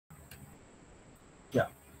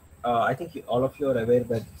I think all of you are aware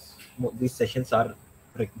that these sessions are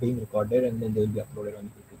being recorded and then they will be uploaded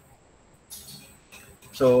on YouTube.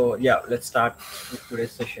 So yeah, let's start with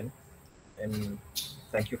today's session. And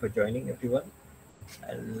thank you for joining, everyone.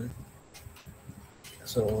 And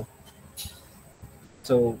so,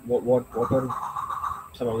 what are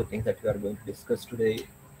some of the things that we are going to discuss today?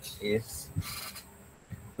 Is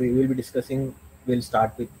we will be discussing. We'll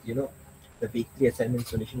start with the weekly assignment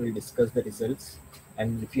solution. We'll discuss the results,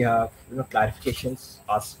 and if you have clarifications,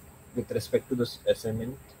 ask with respect to this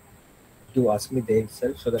assignment to ask me there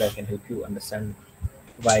itself so that I can help you understand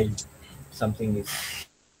why something is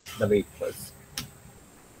the way it was.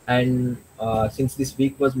 And since this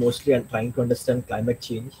week was mostly on trying to understand climate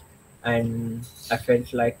change, and I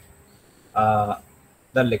felt like uh,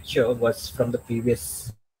 the lecture was from the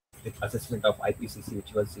previous assessment of IPCC,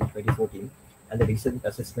 which was in 2014, and the recent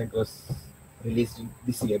assessment was released in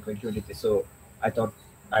this year, 2023. So I thought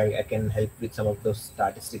I can help with some of those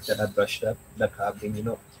statistics that are brushed up, that have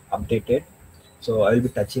been updated. So I will be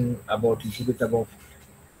touching about a little bit about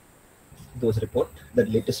those report, the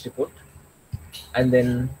latest report, and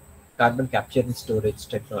then carbon capture and storage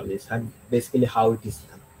technologies, and basically how it is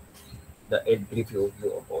done. A brief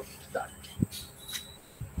overview about that.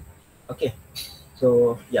 Okay,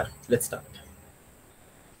 so yeah, let's start.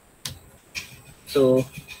 So,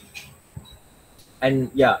 and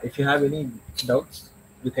yeah, if you have any doubts,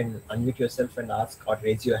 you can unmute yourself and ask, or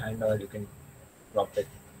raise your hand, or you can drop that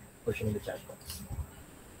question in the chat box.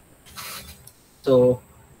 So,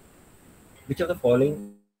 which of the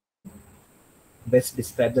following best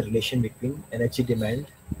describe the relation between energy demand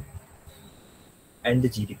and the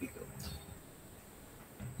GDP growth?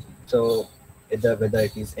 So, whether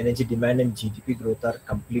it is energy demand and GDP growth are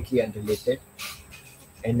completely unrelated,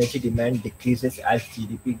 energy demand decreases as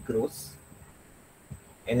GDP grows,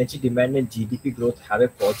 energy demand and GDP growth have a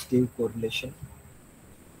positive correlation,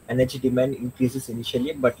 energy demand increases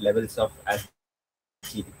initially but levels off as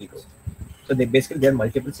GDP growth. So there are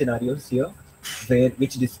multiple scenarios here where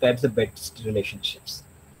which describes the best relationships.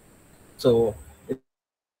 So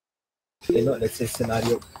let's say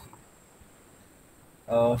scenario.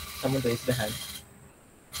 Someone raised the hand.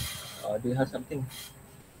 Do you have something?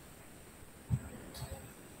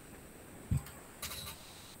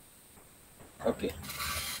 Okay.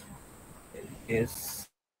 Yes.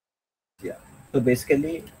 Yeah. So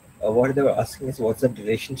basically, what they were asking is what's the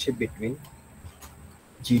relationship between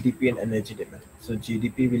GDP and energy demand. So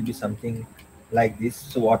GDP will be something like this.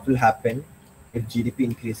 So what will happen if GDP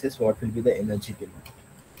increases? What will be the energy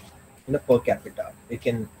demand? Per capita. It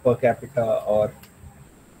can per capita, or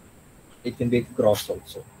it can be gross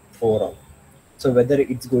also overall. So whether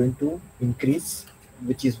it's going to increase,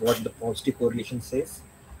 which is what the positive correlation says,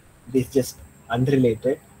 this is just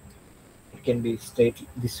unrelated. It can be straight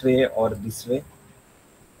this way or this way,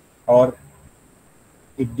 or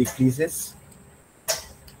it decreases,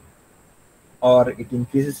 or it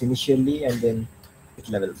increases initially and then it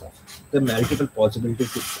levels off. The multiple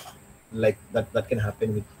possibilities like that can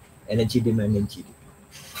happen with energy demand and GDP.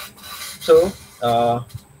 So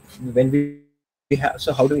when we have,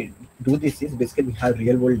 so how do we do this? Is basically we have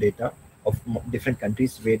real world data of different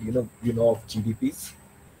countries where of GDPs,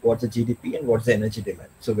 what's the GDP and what's the energy demand.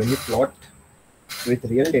 So when you plot with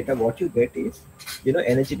real data, what you get is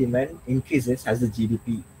energy demand increases as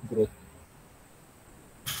the growth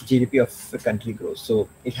GDP of a country grows. So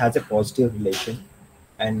it has a positive relation,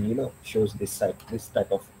 and shows this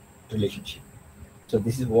type of relationship. So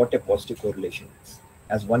this is what a positive correlation is.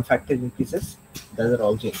 As one factor increases, the other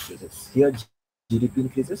also increases. Here GDP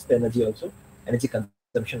increases, the energy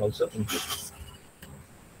consumption also increases.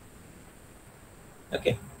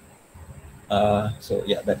 Okay. So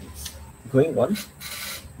yeah, that is going on.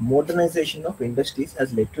 Modernization of industries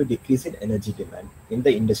has led to a decrease in energy demand in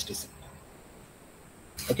the industry sector.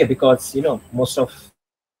 Okay, because most of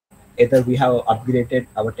either we have upgraded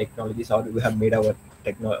our technologies or we have made our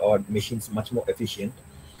or machines much more efficient.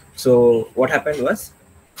 So what happened was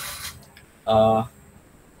uh,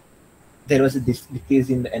 there was a decrease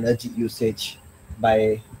in the energy usage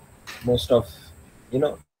by most of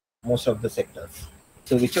most of the sectors.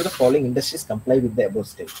 So which of the following industries comply with the above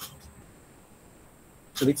statement?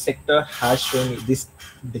 So which sector has shown this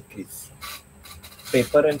decrease?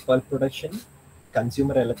 Paper and pulp production,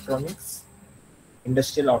 consumer electronics,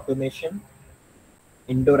 industrial automation,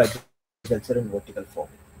 indoor agriculture and vertical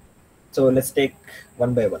farming. So let's take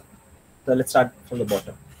one by one. So let's start from the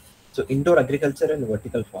bottom. So indoor agriculture and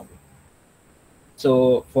vertical farming.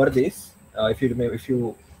 So for this, if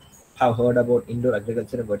you have heard about indoor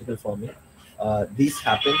agriculture and vertical farming, this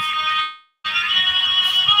happens.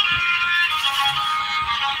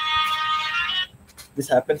 This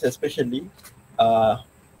happens especially, uh,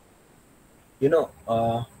 you know,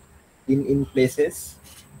 in places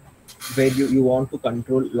where you want to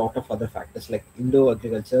control a lot of other factors like indoor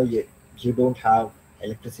agriculture. You don't have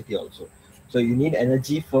electricity also, so you need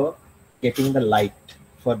energy for getting the light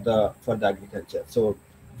for the agriculture. So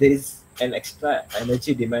there is an extra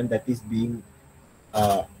energy demand that is being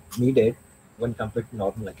uh, needed when compared to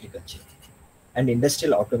normal agriculture. And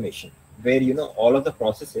industrial automation, where all of the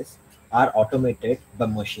processes are automated by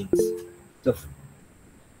machines.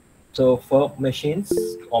 So for machines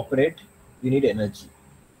to operate, you need energy.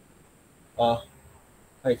 uh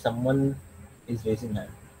Hi, someone is raising hand.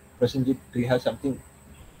 Prasenjit, do you have something?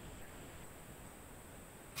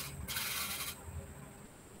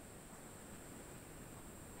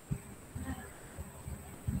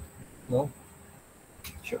 No?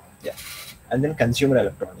 Sure. Yeah. And then consumer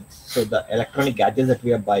electronics. So the electronic gadgets that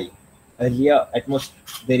we are buying. Earlier, at most,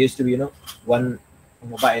 there used to be, one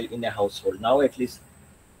mobile in a household. Now, at least,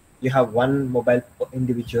 you have one mobile per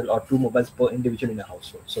individual or two mobiles per individual in a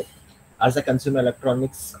household. So, as the consumer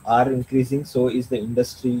electronics are increasing, so is the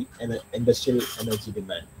industry and industrial energy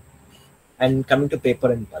demand. And coming to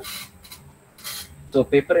paper and pulp. So,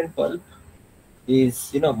 paper and pulp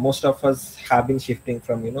is, most of us have been shifting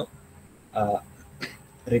from, uh,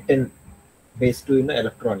 written based to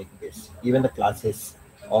electronic based. Even the classes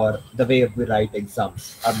or the way we write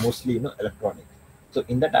exams are mostly electronic. So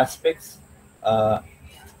in that aspects,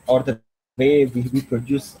 or the way we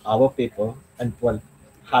produce our paper and pulp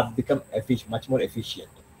have become much more efficient.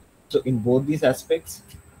 So in both these aspects,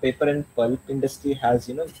 paper and pulp industry has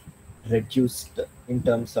reduced in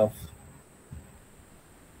terms of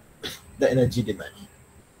the energy demand.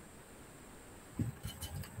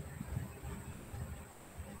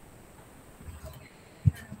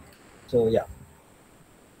 So yeah,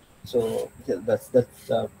 so yeah, that's the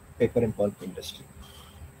paper and pulp industry.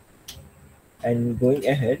 And going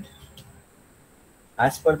ahead,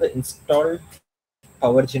 as per the installed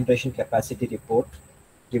power generation capacity report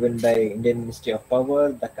given by Indian Ministry of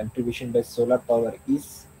Power, the contribution by solar power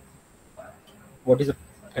is, what is the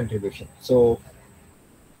contribution? So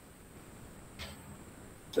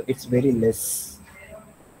it's very less.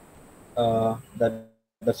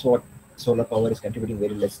 That's what solar power is contributing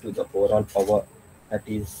very less to the overall power that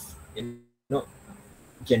is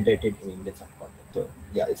generated in Indian subcontinent. So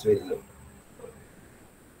yeah, it's very low.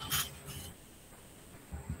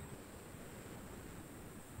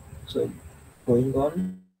 So going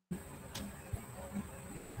on,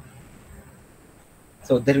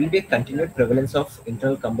 so there will be a continued prevalence of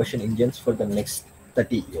internal combustion engines for the next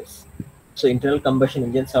 30 years. So internal combustion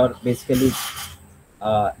engines are basically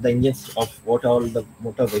the engines of what all the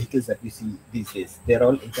motor vehicles that we see these days. They're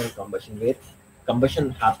all internal combustion, where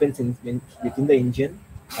combustion happens within the engine,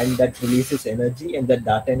 and that releases energy, and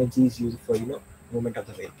that energy is used for movement of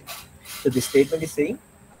the vehicle. So this statement is saying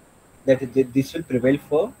that this will prevail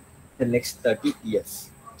for the next 30 years.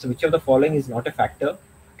 So which of the following is not a factor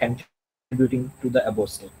contributing to the above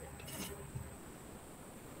statement?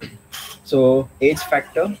 So age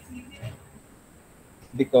factor,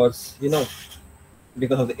 because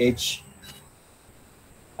because of the age,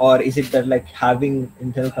 or is it that like having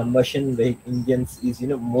internal combustion engines is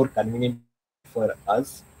more convenient for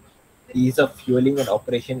us? Ease of fueling and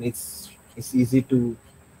operation, it's easy to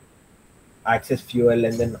access fuel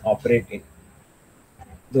and then operate in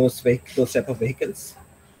those type of vehicles,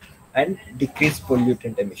 and decrease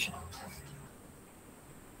pollutant emission.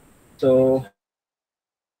 So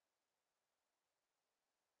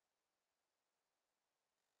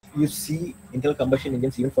you see internal combustion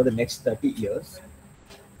engines even for the next 30 years,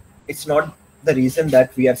 it's not the reason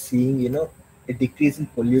that we are seeing a decrease in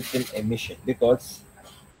pollutant emission, because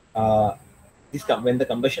uh, when the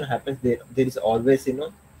combustion happens, there is always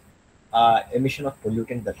emission of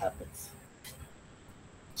pollutant that happens.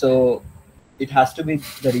 So it has to be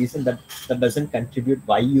the reason that doesn't contribute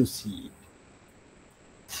why you see it.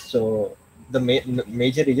 So the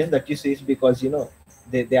major reason that you see is because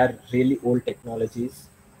they are really old technologies,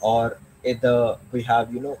 or either we have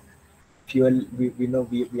fuel, we know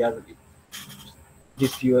we are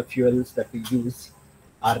these fuels that we use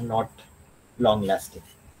are not long lasting.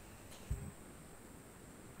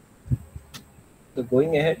 So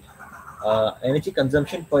going ahead, energy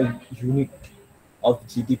consumption per unit of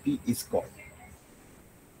GDP is called.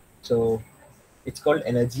 So it's called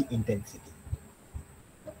energy intensity.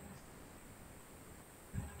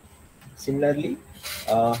 Similarly,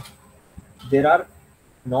 uh, there are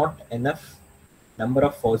not enough number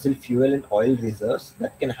of fossil fuel and oil reserves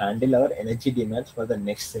that can handle our energy demands for the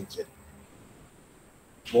next century.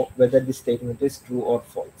 Whether this statement is true or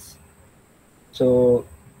false. So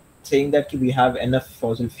saying that we have enough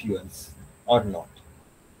fossil fuels or not.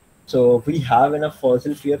 So we have enough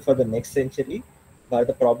fossil fuel for the next century, but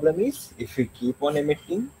the problem is if we keep on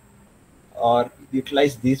emitting or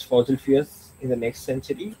utilize these fossil fuels in the next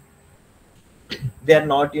century, they are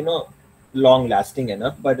not long lasting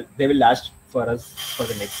enough, but they will last for us for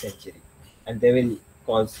the next century, and they will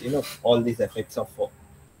cause all these effects of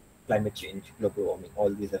climate change, global warming, all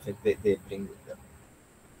these effects they bring with them.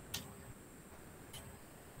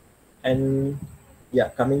 And yeah,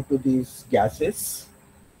 coming to these gases,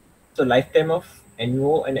 so lifetime of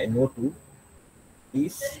NO and NO2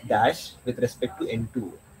 is dash with respect to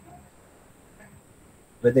N2,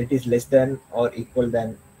 whether it is less than or equal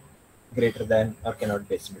than, greater than, or cannot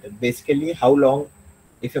be estimated. Basically, how long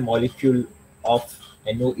if a molecule of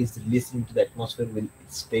NO is released into the atmosphere will it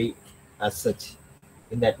stay as such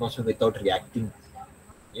in the atmosphere without reacting,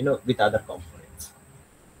 with other components.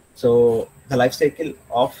 So the life cycle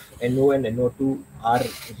of NO and NO2 are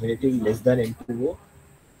relatively less than N2O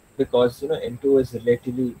because N2O is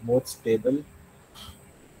relatively more stable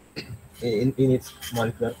in its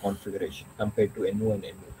molecular configuration compared to NO and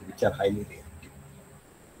NO2, which are highly rare.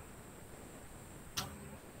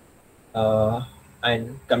 Uh,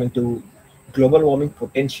 and coming to global warming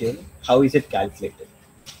potential, how is it calculated?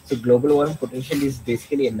 So global warming potential is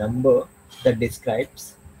basically a number that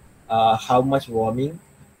describes how much warming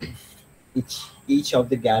each of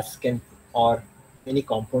the gas can or any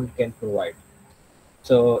compound can provide.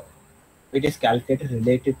 So it is calculated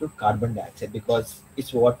related to carbon dioxide because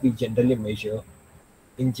it's what we generally measure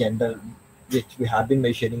in general, which we have been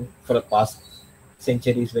measuring for the past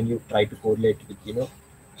centuries when you try to correlate with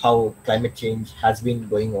how climate change has been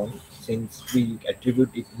going on, since we attribute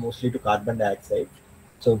it mostly to carbon dioxide.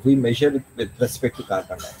 So we measure it with respect to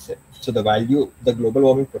carbon dioxide. So the global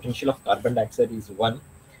warming potential of carbon dioxide is 1.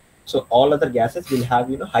 So all other gases will have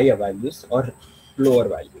higher values or lower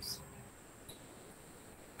values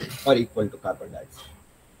or equal to carbon dioxide.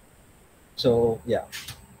 So yeah,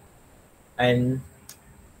 and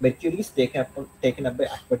mercury is taken up by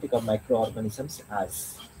aquatic or microorganisms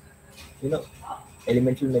as you know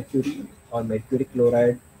elemental mercury or mercury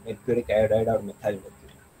chloride, mercuric iodide, or methyl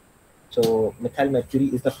mercury. So methyl mercury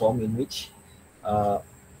is the form in which uh,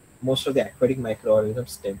 most of the aquatic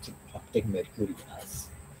microorganisms tend to uptake mercury as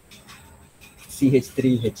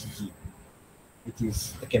CH3Hg, which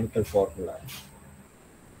is the chemical formula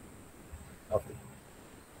of it.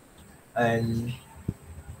 And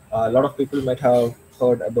a lot of people might have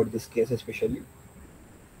heard about this case, especially.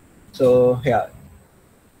 So yeah,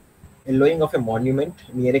 yellowing of a monument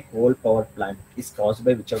near a coal power plant is caused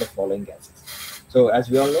by which of the following gases? So as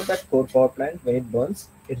we all know that coal power plant, when it burns,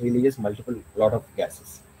 it releases multiple lot of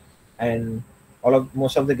gases, and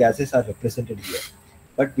most of the gases are represented here.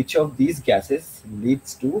 But which of these gases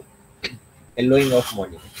leads to yellowing of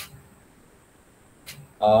monument?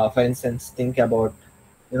 For instance, think about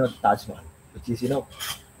Taj Mahal, which is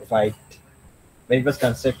white. When it was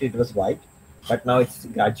constructed, it was white, but now it's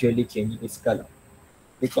gradually changing its color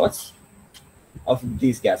because of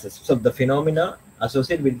these gases. So the phenomena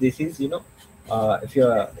associated with this is, if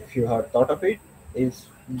you have thought of it, is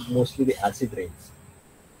mostly the acid rains.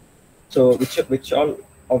 So which all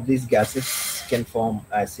of these gases can form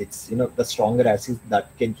acids? The stronger acids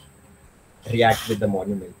that can react with the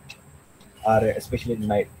monument are especially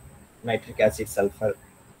nitric acid,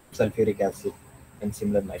 sulfuric acid, and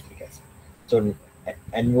similar nitric acid. So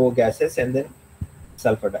NO gases and then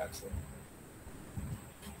sulfur dioxide.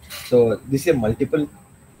 So this is a multiple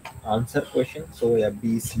answer question. So yeah,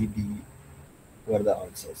 B, C, D were the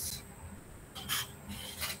answers.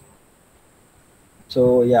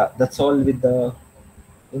 So yeah, that's all with the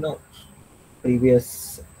you know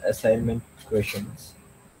previous assignment questions.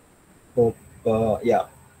 Hope yeah,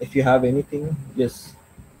 if you have anything, just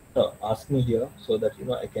ask me here so that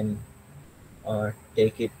I can uh,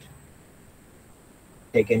 take it,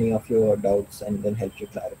 take any of your doubts and then help you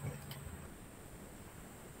clarify.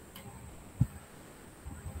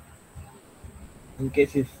 In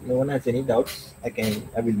case if no one has any doubts,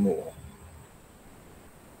 I will move on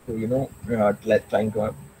to trying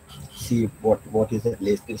to see what is the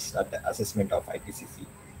latest assessment of IPCC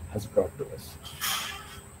has brought to us.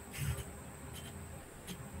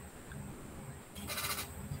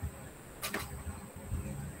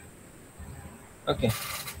 Okay,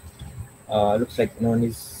 looks like no one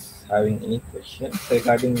is having any questions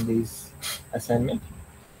regarding this assignment.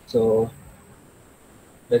 So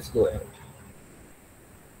let's go ahead.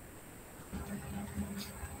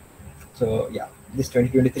 So yeah, this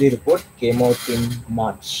 2023 report came out in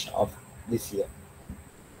March of this year.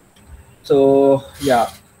 So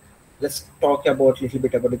yeah, let's talk about a little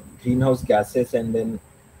bit about the greenhouse gases and then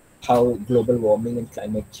how global warming and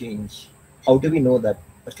climate change. How do we know that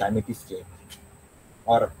the climate is changing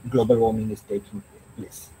or global warming is taking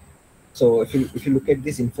place? So if you look at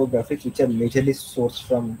these infographics, which are majorly sourced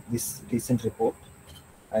from this recent report,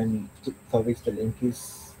 and for which the link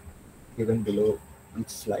is given below each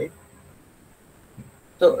slide.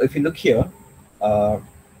 So if you look here, uh,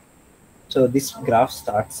 so this graph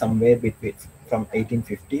starts somewhere between from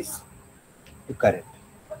 1850s to current.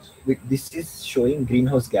 This is showing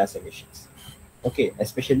greenhouse gas emissions. Okay,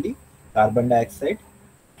 especially carbon dioxide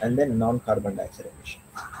and then non-carbon dioxide emission.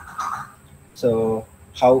 So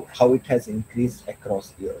how it has increased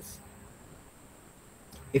across years.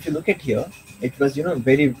 If you look at here, it was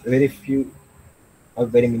very few or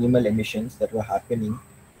very minimal emissions that were happening,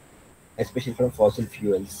 especially from fossil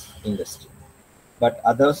fuels industry. But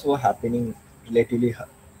others were happening relatively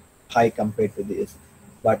high compared to this.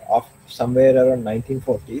 But of somewhere around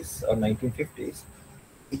 1940s or 1950s,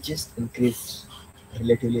 it just increased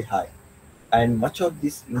relatively high. And much of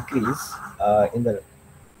this increase in the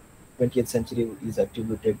 20th century is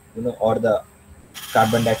attributed, or the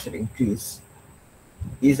carbon dioxide increase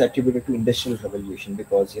is attributed to industrial revolution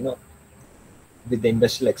because with the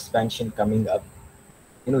industrial expansion coming up,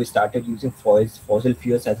 we started using fossil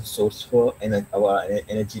fuels as a source for our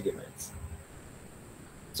energy demands.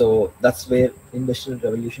 So that's where industrial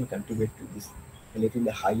revolution contributed to this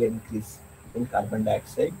relatively higher increase in carbon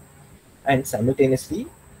dioxide. And simultaneously,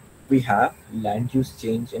 we have land use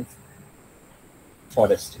change and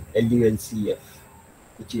forestry, LULCF,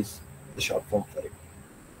 which is the short form for it.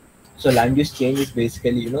 So land use change is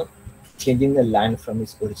basically, changing the land from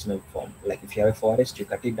its original form. Like if you have a forest, you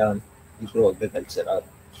cut it down, you grow agriculture, or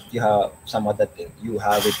you have some other thing, you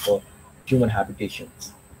have it for human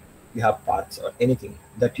habitations. You have parks or anything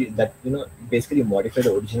that basically modify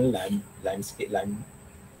the original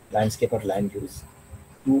landscape or land use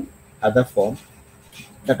to other form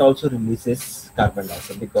that also releases carbon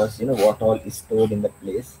dioxide because what all is stored in the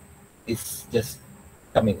place is just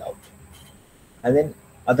coming out. And then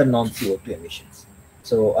other non-CO2 emissions.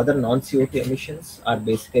 So other non-CO2 emissions are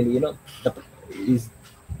basically the is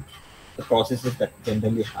the processes that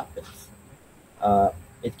generally happens. Uh,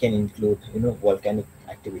 it can include volcanic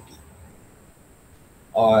activity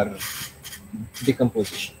or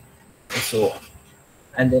decomposition and so on.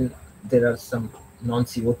 And then there are some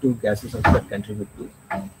non-CO2 gases also that contribute to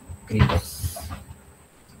greenhouse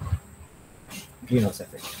greenhouse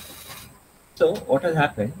effect. So what has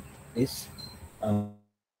happened is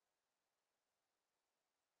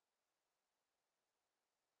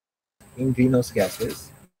in greenhouse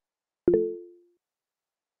gases.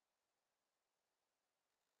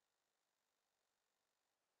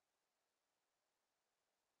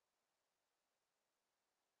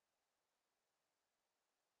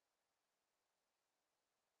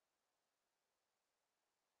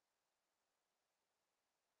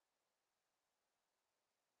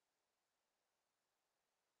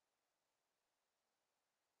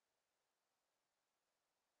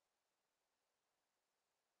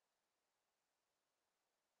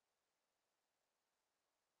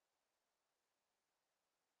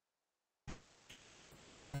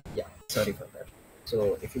 Yeah, sorry for that.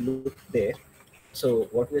 So if you look there, so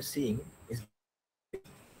what we're seeing is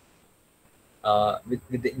basically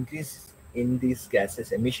with the increase in these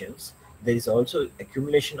gases emissions, there is also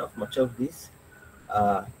accumulation of much of these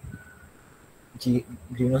uh,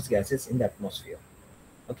 greenhouse gases in the atmosphere.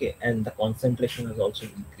 Okay, and the concentration has also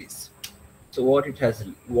increased. So what has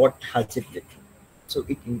it led to? So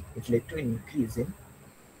it led to an increase in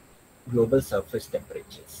global surface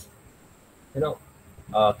temperatures. You know,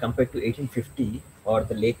 compared to 1850 or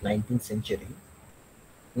the late 19th century,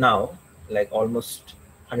 now, like almost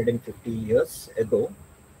 150 years ago,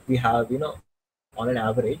 we have, on an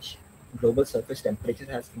average, global surface temperature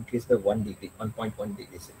has increased by 1 degree, 1.1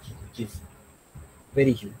 degrees Celsius, which is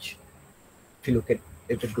very huge if you look at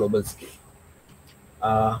a global scale.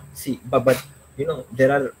 See, but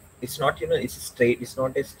there are. It's not it's straight. It's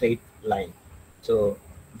not a straight line. So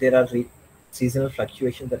there are seasonal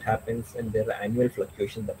fluctuations that happens, and there are annual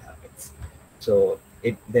fluctuations that happens. So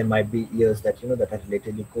there might be years that that are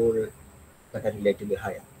relatively cold, that are relatively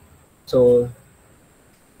higher. So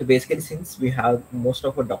basically, since we have most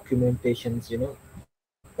of our documentations,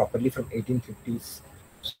 properly from 1850s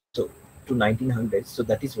so to 1900s, so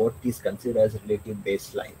that is what is considered as a relative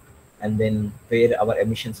baseline, and then where our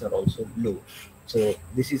emissions are also low. So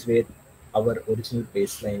this is where our original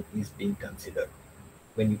baseline is being considered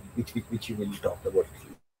which you will talk about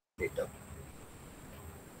later.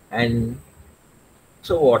 And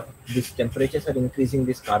So what? These temperatures are increasing,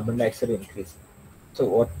 this carbon dioxide increasing. So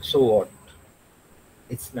what? So what?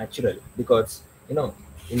 It's natural because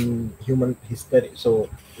in human history. So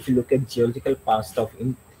if you look at geological past of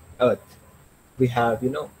in Earth, we have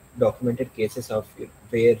documented cases of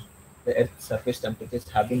where the Earth's surface temperatures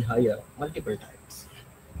have been higher multiple times.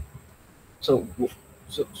 So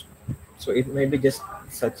so so it may be just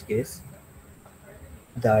such case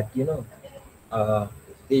that uh,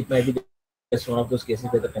 it might be just one of those cases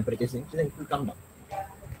where the temperature is increasing, it will come down.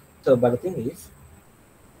 So but the thing is,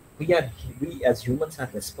 we are we as humans are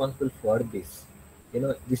responsible for this,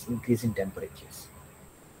 this increase in temperatures,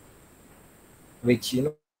 which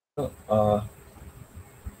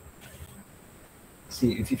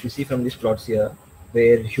see if you see from these plots here,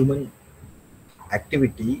 where human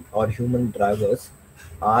activity or human drivers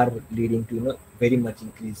are leading to very much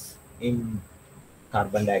increase in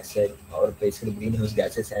carbon dioxide or basically greenhouse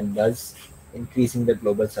gases, and thus increasing the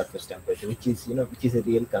global surface temperature, which is a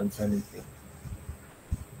real concerning thing.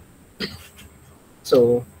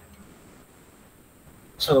 So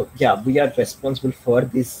yeah, we are responsible for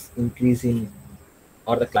this increase in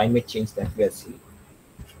or the climate change that we are seeing.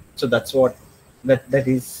 So that's what that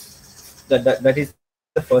is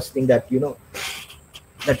the first thing that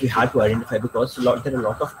that we had to identify, because there are a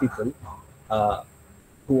lot of people uh,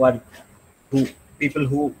 who are who people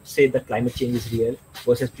who say that climate change is real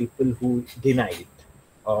versus people who deny it,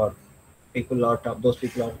 or those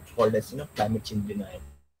people are called as climate change deniers.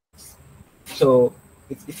 So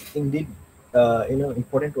it's indeed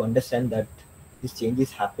important to understand that this change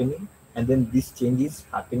is happening, and then this change is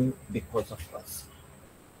happening because of us.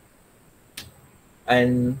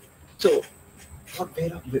 And so what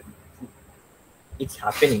where it's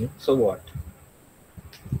happening, so what?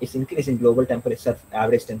 It's increasing global temperature,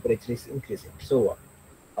 average temperature is increasing, so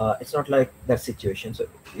what? It's not like that situation. So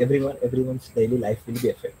everyone's daily life will be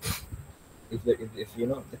affected if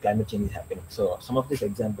the climate change is happening. So some of these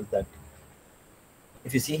examples that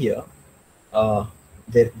if you see here, uh,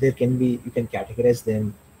 there can be, you can categorize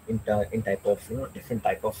them in type of different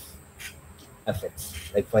type of effects.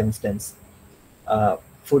 Like for instance,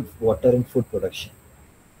 food, water, and food production,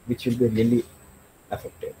 which will be really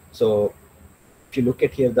affected. So if you look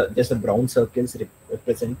at here, just the brown circles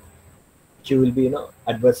represent which will be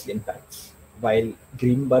adverse impacts, while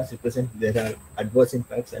green bars represent there are adverse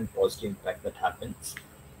impacts and positive impact that happens.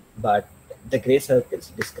 But the gray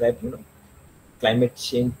circles describe climate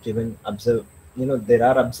change driven observe, there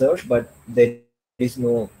are observed, but there is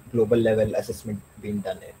no global level assessment being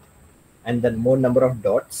done yet. And the more number of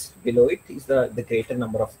dots below it is the greater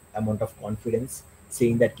number of amount of confidence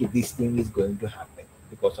saying that this thing is going to happen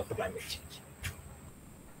because of climate change.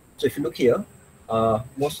 So if you look here,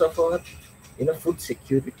 most of our food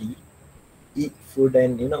security, food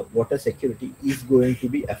and water security is going to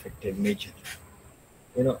be affected majorly.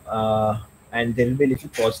 You know, and there will be little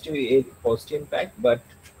positive impact, but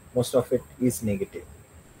most of it is negative.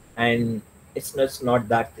 And it's not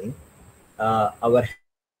that thing. Our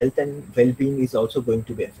health and well-being is also going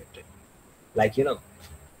to be affected. Like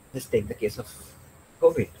just take the case of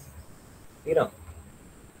COVID. You know,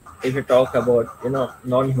 if you talk about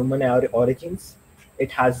non-human origins,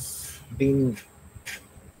 it has been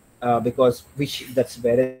because which that's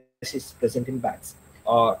virus is present in bats.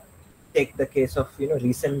 Or take the case of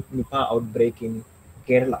recent Nipah outbreak in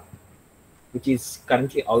Kerala, which is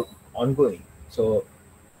currently ongoing. So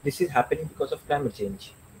this is happening because of climate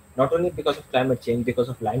change. Not only because of climate change, because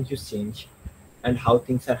of land use change and how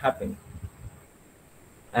things are happening.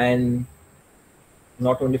 And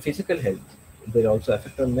not only physical health, they also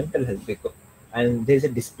affect on mental health, and there is a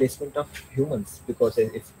displacement of humans because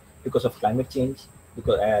of climate change,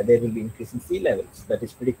 because there will be increase in sea levels that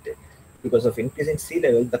is predicted. Because of increasing sea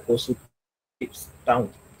level, the coastal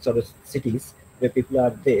towns, sort of cities where people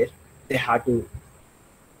are there, they had to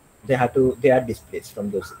they are displaced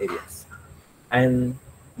from those areas. And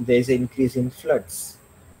there is an increase in floods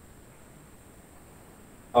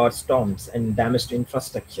or storms and damage to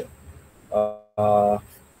infrastructure. Uh,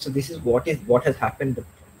 so this is what has happened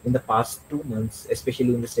in the past 2 months,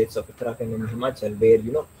 especially in the states of Uttarakhand and Himachal,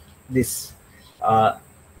 where this uh,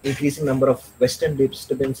 increasing number of western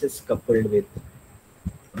disturbances coupled with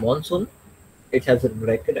monsoon, it has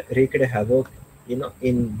wreaked havoc,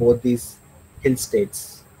 in both these hill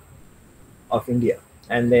states of India,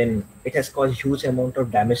 and then it has caused huge amount of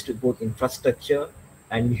damage to both infrastructure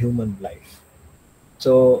and human life.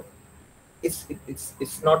 So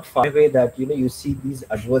it's not far away that you see these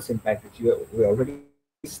adverse impacts. We already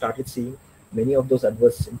started seeing many of those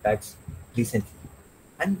adverse impacts recently,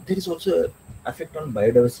 and there is also effect on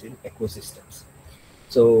biodiversity and ecosystems.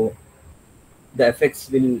 So The effects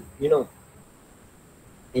will,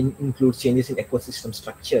 include changes in ecosystem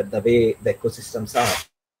structure, the way the ecosystems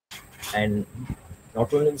are, and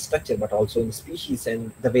not only in structure but also in species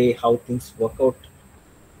and the way how things work out,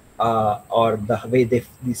 or the way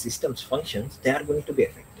these systems functions, they are going to be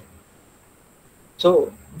affected.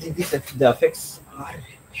 So the effects are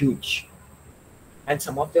huge, and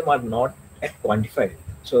some of them are not yet quantified.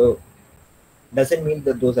 So doesn't mean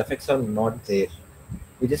that those effects are not there.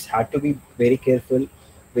 We just have to be very careful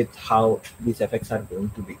with how these effects are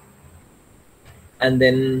going to be. And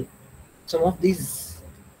then some of these,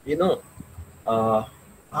 you know, uh,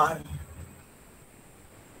 are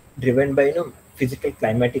driven by physical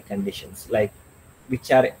climatic conditions, like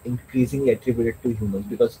which are increasingly attributed to humans,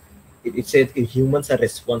 because it says humans are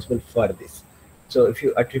responsible for this. So if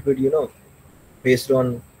you attribute, based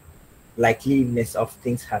on likeliness of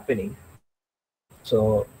things happening,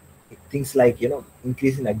 so things like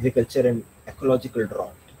increase in agriculture and ecological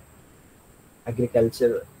drought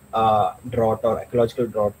or ecological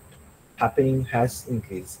drought happening has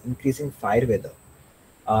increasing fire weather.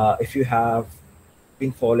 If you have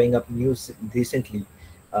been following up news recently,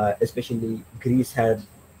 especially Greece had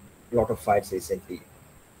a lot of fires recently.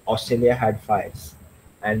 Australia had fires,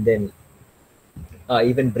 and then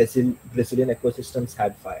even Brazilian ecosystems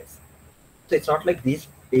had fires. So it's not like these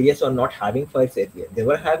areas are not having fires earlier. They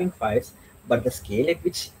were having fires, but the scale at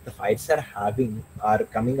which the fires are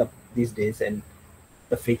coming up these days, and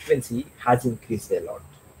the frequency has increased a lot.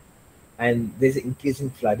 And there's increase in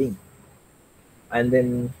flooding, and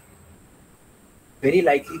then very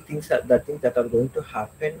likely the things that are going to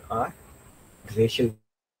happen are glacial warming.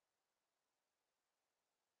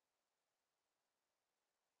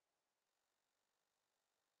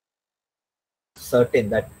 Certain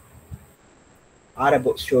that are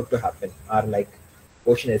about sure to happen are like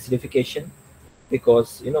ocean acidification,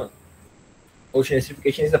 because ocean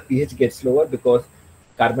acidification is the pH gets lower because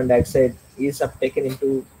carbon dioxide is uptaken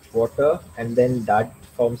into water, and then that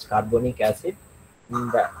forms carbonic acid. In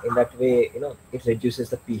that way, it reduces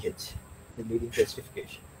the pH, leading to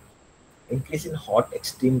acidification. Increase in hot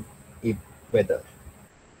extreme e- weather,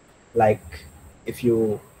 like if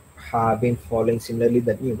you have been following similarly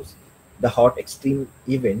the news, the hot extreme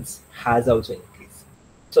events has also increased.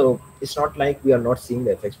 So it's not like we are not seeing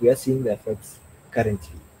the effects, we are seeing the effects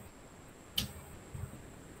currently.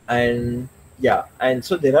 And yeah, and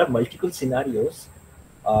so there are multiple scenarios,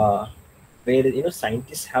 uh, where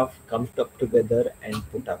scientists have come up together and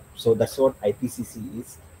put up. So that's what IPCC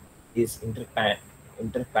is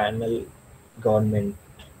interpanel government,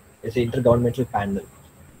 is an intergovernmental panel,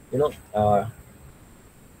 you know uh,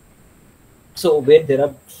 so where there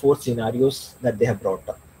are four scenarios that they have brought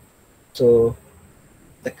up. So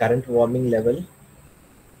the current warming level,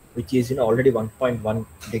 which is already 1.1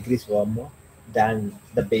 degrees warmer than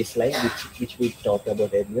the baseline, which we talked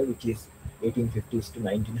about earlier, which is 1850s to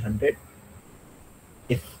 1900.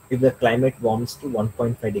 If the climate warms to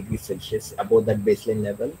 1.5 degrees Celsius above that baseline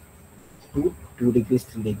level, to 2 degrees,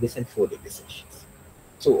 3 degrees, and 4 degrees Celsius.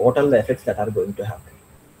 So what are the effects that are going to happen?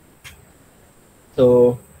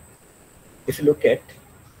 So if you look at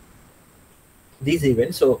these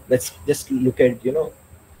events, so let's just look at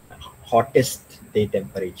hottest day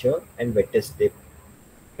temperature and wettest day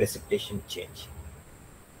precipitation change.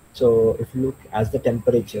 So if you look as the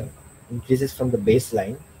temperature increases from the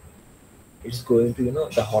baseline, it's going to,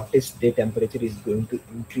 the hottest day temperature is going to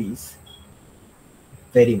increase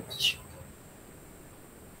very much.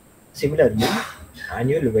 Similarly,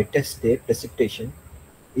 annual wettest day precipitation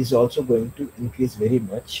is also going to increase very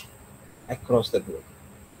much across the globe.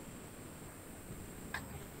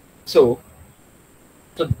 So,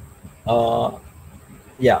 so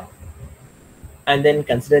yeah, and then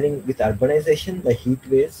considering with urbanization, the heat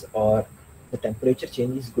waves or the temperature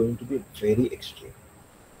change is going to be very extreme.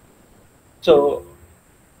 So,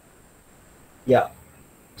 yeah,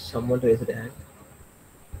 someone raised a hand.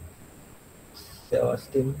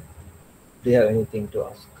 Sebastian, do you have anything to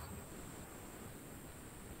ask?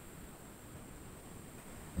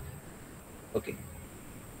 Okay,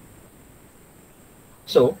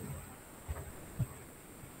 so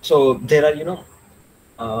there are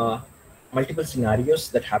uh, multiple scenarios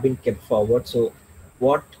that have been kept forward. So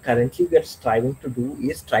what currently we are striving to do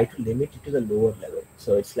is try to limit it to the lower level.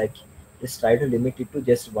 So it's like let's try to limit it to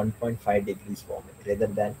just 1.5 degrees warming rather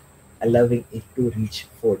than allowing it to reach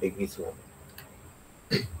 4 degrees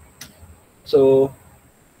warming. So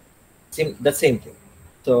the same thing.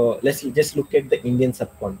 So let's just look at the Indian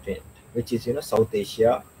subcontinent, which is South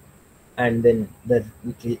Asia, and then the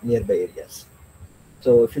nearby areas.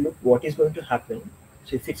 So if you look, what is going to happen?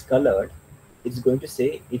 So if it's colored, it's going to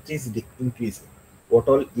say it is increasing. What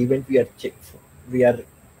all event we are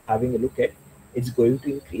having a look at, it's going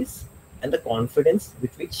to increase, and the confidence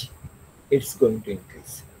with which it's going to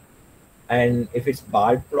increase. And if it's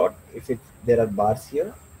bar plot, if it there are bars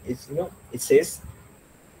here, it's it says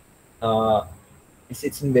uh,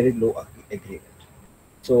 it's in very low agreement.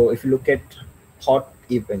 So if you look at hot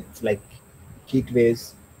events like heat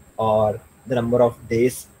waves or the number of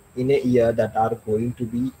days in a year that are going to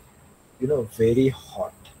be very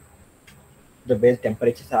hot, the where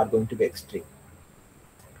temperatures are going to be extreme,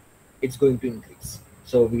 it's going to increase.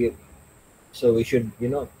 So we should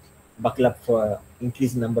buckle up for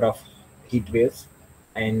increased number of heat waves,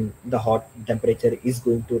 and the hot temperature is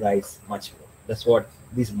going to rise much more. That's what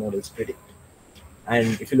these models predict.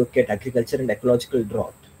 And if you look at agriculture and ecological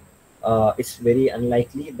drought, it's very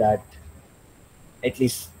unlikely that, at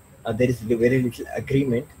least there is very little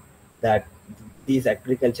agreement that these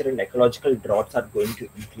agriculture and ecological droughts are going to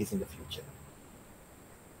increase in the future.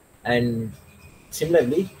 And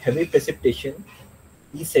similarly, heavy precipitation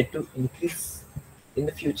is said to increase in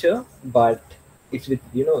the future, but it's with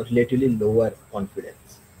relatively lower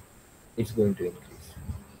confidence. It's going to increase.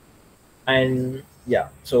 And yeah,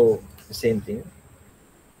 so the same thing.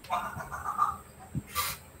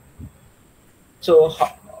 So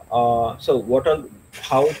so what are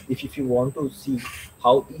how if you want to see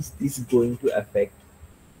how is this going to affect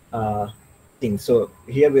uh, things. So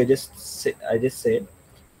here I just said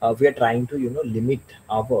we are trying to limit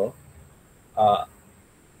our uh,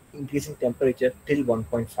 increasing temperature till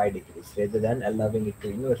 1.5 degrees rather than allowing it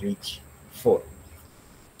to reach 4.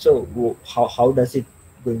 So how does it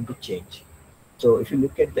going to change? So if you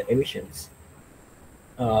look at the emissions,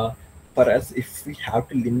 uh, for us, if we have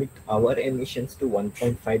to limit our emissions to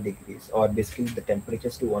 1.5 degrees, or basically the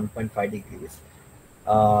temperatures to 1.5 degrees,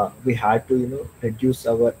 we had to reduce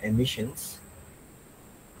our emissions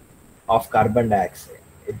of carbon dioxide.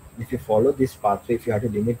 If you follow this pathway, if you have to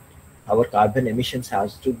limit, our carbon emissions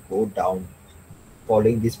has to go down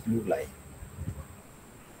following this blue line: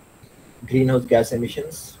 greenhouse gas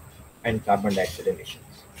emissions and carbon dioxide emissions.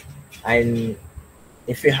 And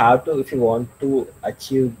if you want to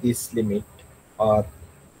achieve this limit, or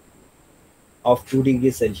of 2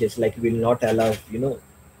 degrees Celsius, like will not allow to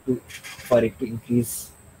for it to increase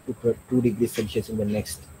to 2 degrees Celsius in the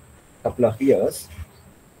next couple of years,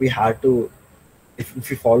 we have to, if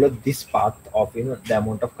we follow this path of the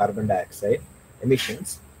amount of carbon dioxide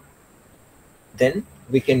emissions, then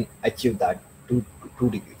we can achieve that 2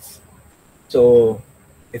 degrees. So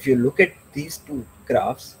if you look at these two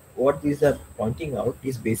graphs, what these are pointing out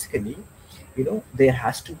is basically, there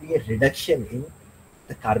has to be a reduction in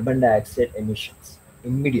the carbon dioxide emissions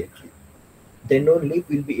immediately. Then only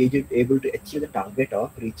we'll be able to achieve the target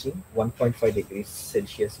of reaching 1.5 degrees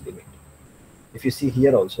Celsius limit. If you see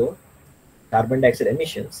here also, carbon dioxide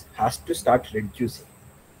emissions has to start reducing.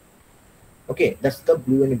 Okay, that's the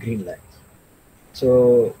blue and green lines.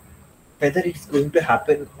 So whether it's going to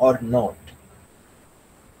happen or not,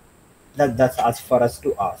 that's as for us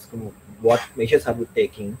to ask. What measures are we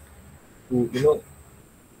taking to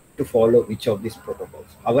to follow which of these protocols?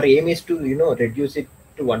 Our aim is to reduce it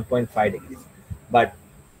to 1.5 degrees, but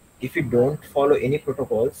if we don't follow any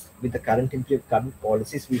protocols with the current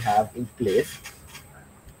policies we have in place,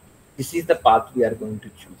 this is the path we are going to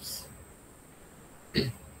choose.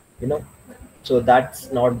 you know so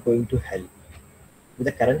that's not going to help. With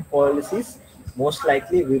the current policies, most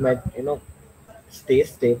likely we might stay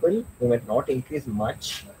stable, we might not increase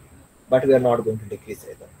much, but we are not going to decrease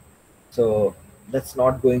either. So that's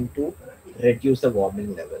not going to reduce the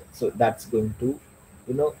warming level, so that's going to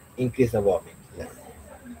increase the warming level.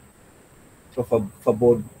 So for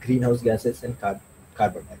both greenhouse gases and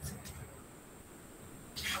carbon dioxide.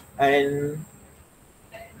 And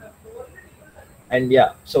and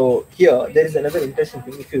yeah, so here there is another interesting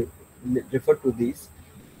thing. If you refer to these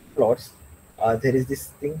plots, there is this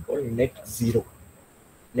thing called net zero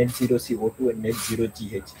CO2 and net zero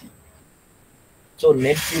GHG. So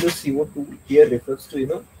net zero CO2 here refers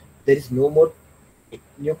to there is no more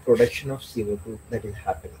new production of CO2 that is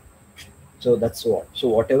happening. So that's what. So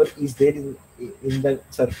whatever is there in the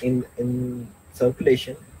in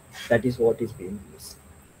circulation, that is what is being used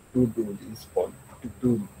to do this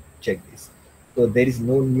to check this. So there is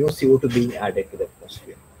no new CO2 being added to the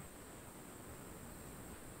atmosphere.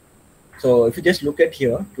 So if you just look at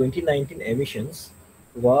here, 2019 emissions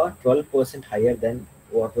were 12% higher than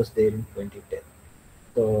what was there in 2010.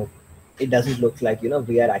 So it doesn't look like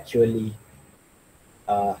we are actually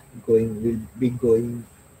will be going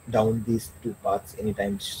down these two paths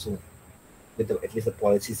anytime soon, with at least the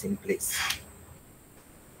policies in place.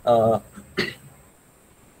 Uh,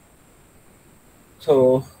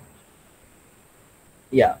 so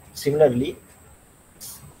yeah, similarly,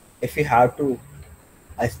 if we have to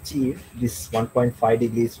achieve this 1.5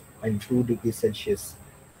 degrees and 2 degrees Celsius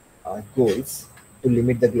goals to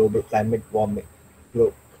limit the global climate warming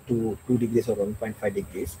to 2 degrees or 1.5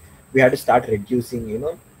 degrees, we have to start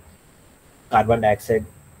reducing, carbon dioxide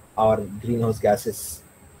or greenhouse gases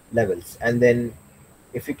levels. And then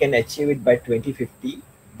if we can achieve it by 2050,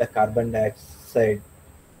 the carbon dioxide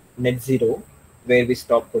net zero, where we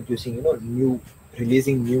stop producing,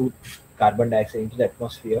 releasing new carbon dioxide into the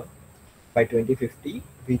atmosphere by 2050,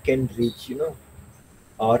 we can reach,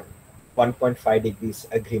 our 1.5 degrees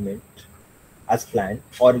agreement as planned,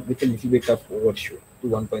 or with a little bit of overshoot to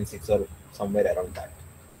 1.6 or somewhere around that.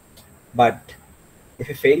 But if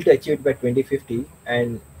we fail to achieve it by 2050,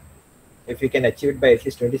 and if we can achieve it by at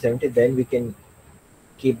least 2070, then we can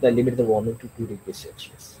keep the limit of the warming to 2 degrees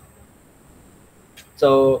Celsius.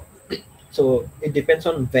 So, so it depends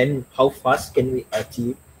on how fast can we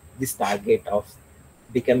achieve this target of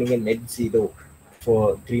becoming a net zero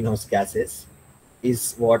for greenhouse gases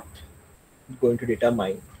is what going to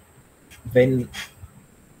determine when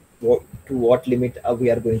to what limit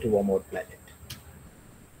we are going to warm our planet.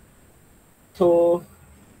 So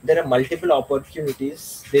there are multiple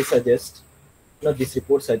opportunities. They suggest, this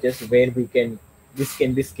report suggests where this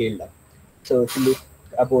can be scaled up. So if you look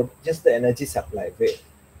about just the energy supply,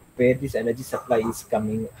 where this energy supply is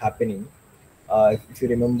happening. If you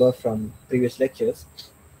remember from previous lectures,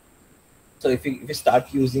 so if we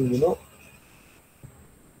start using,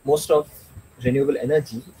 most of renewable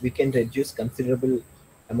energy, we can reduce considerable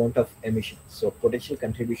amount of emissions. So potential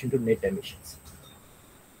contribution to net emissions.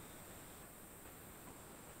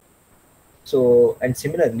 So and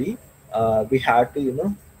similarly, we have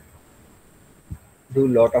to, do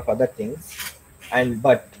a lot of other things, and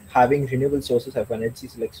but having renewable sources of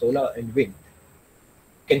energies like solar and wind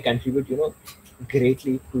can contribute,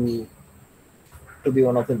 greatly to be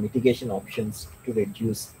one of the mitigation options to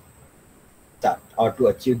reduce that or to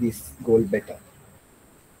achieve this goal better.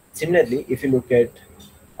 Similarly, if you look at,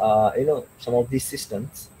 some of these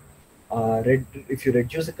systems, if you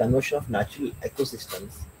reduce the conversion of natural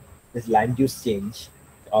ecosystems, this land use change,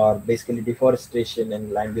 or basically deforestation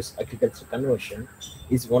and land use agriculture conversion,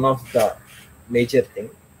 is one of the major thing.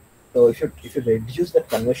 So if you reduce the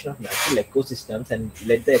conversion of natural ecosystems and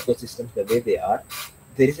let the ecosystems the way they are,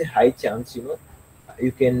 there is a high chance,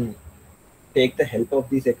 you can take the help of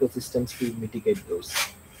these ecosystems to mitigate those,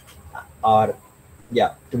 or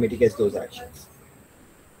yeah, to mitigate those actions.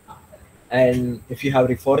 And if you have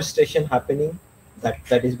reforestation happening,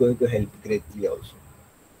 that is going to help greatly also.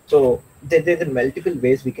 So there are multiple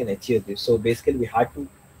ways we can achieve this. So basically we had to,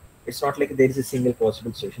 it's not like there is a single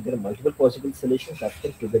possible solution. There are multiple possible solutions that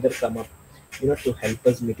can together come up, to help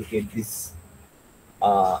us mitigate this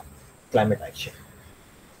uh, climate action.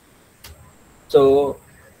 So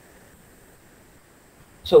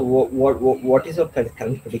what is our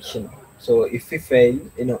current prediction? So if we fail,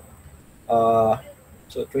 uh,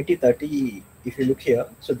 so 2030, if you look here,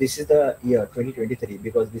 so this is the year 2023,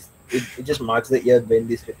 because it just marks the year when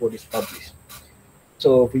this report is published.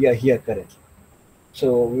 So we are here currently.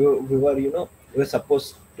 So we were, we were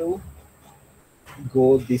supposed to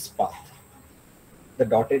go this path, the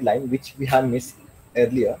dotted line, which we have missed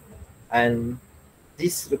earlier, and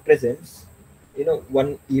this represents,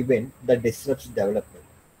 one event that disrupts development.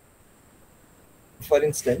 For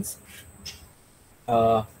instance,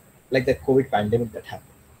 uh, like the COVID pandemic that happened.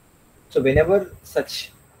 So whenever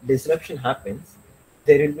such disruption happens,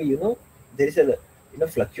 there will be, there is a,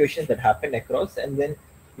 fluctuations that happen across, and then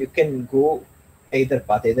you can go either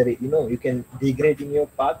path, either, you can degrade in your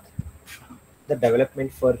path the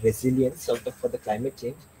development for resilience for the climate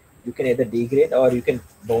change. You can either degrade or you can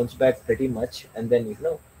bounce back pretty much, and then,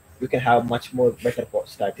 you can have much more better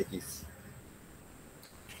strategies.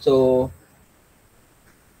 So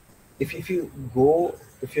if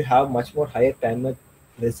you have much more higher climate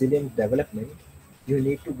resilient development, you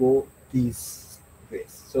need to go these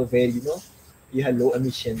ways. So where, you have low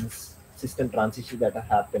emissions system transitions that are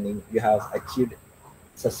happening, you have achieved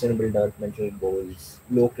sustainable developmental goals,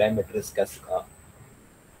 low climate risk as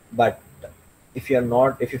but if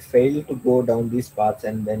you fail to go down these paths,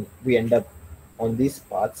 and then we end up on these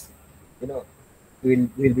paths, you know we'll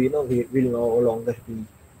be, we will no longer be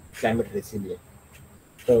climate resilient.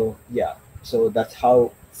 So yeah, so that's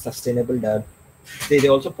how they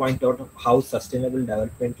also point out how sustainable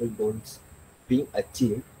developmental goals being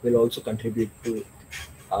achieved will also contribute to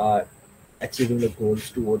uh, achieving the goals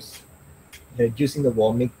towards reducing the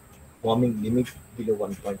warming limit below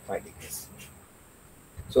 1.5 degrees.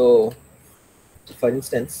 So, for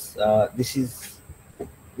instance, this is,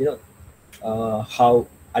 you know, how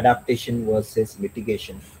adaptation versus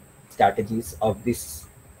mitigation strategies of these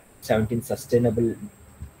 17 sustainable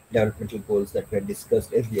developmental goals that were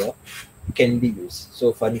discussed earlier can be used.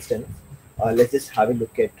 So, for instance, let's just have a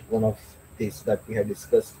look at one of these that we had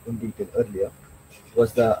discussed in detail earlier,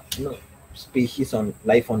 was the, species on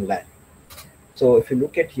life on land. So, if you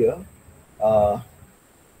look at here, uh,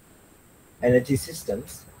 energy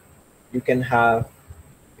systems, you can have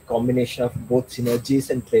a combination of both synergies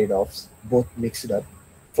and trade-offs, both mixed up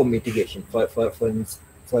for mitigation. For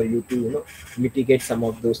you to, mitigate some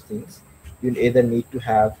of those things, you either need to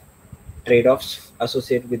have trade-offs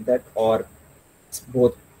associated with that, or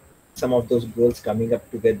both some of those goals coming up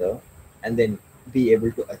together and then be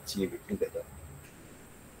able to achieve it together.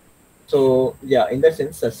 So yeah, in that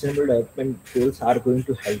sense, sustainable development goals are going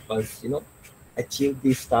to help us, achieve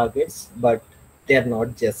these targets, but they are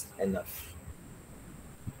not just enough.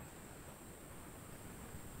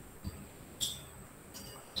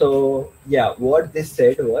 So yeah, what this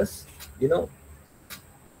said was, you know,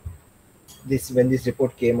 this when this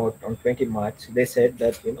report came out on 20 March, they said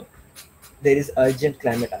that, there is urgent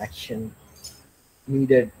climate action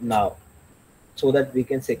needed now so that we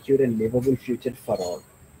can secure a livable future for all.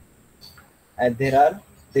 And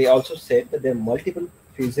they also said that there are multiple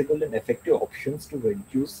feasible and effective options to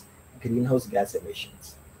reduce greenhouse gas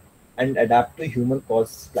emissions and adapt to human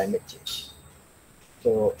caused climate change.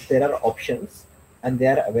 So there are options and they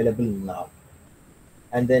are available now.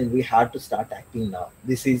 And then we have to start acting now.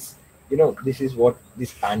 This is what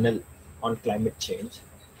this panel on climate change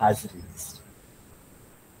has released.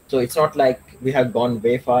 So it's not like we have gone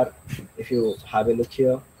way far. If you have a look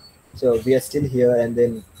here, so we are still here, and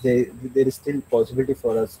then there is still possibility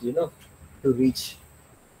for us, to reach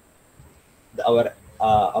our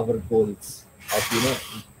goals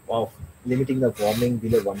of, of limiting the warming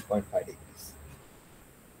below 1.5 degrees.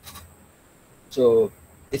 So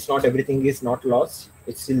it's not, everything is not lost.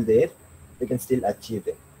 It's still there. We can still achieve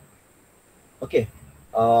it. Okay.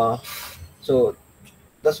 Uh, so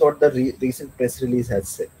that's what the recent press release has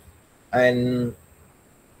said. And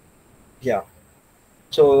yeah,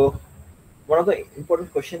 so one of the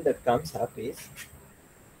important question that comes up is,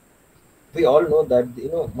 we all know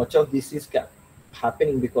that, much of this is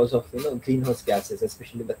happening because of, greenhouse gases,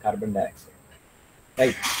 especially the carbon dioxide,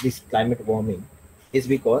 right? This climate warming is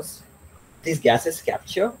because these gases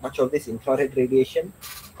capture much of this infrared radiation,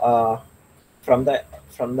 uh, from the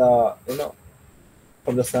from the you know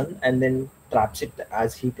from the sun, and then traps it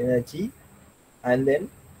as heat energy, and then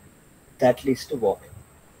that leads to warming,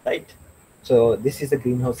 right? So this is a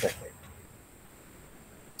greenhouse effect.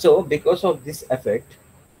 So because of this effect,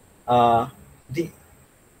 uh, the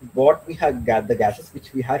what we have got, the gases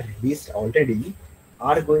which we have released already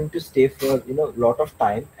are going to stay for, lot of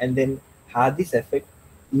time, and then have this effect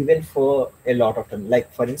even for a lot of time.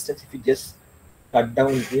 Like for instance, if you just cut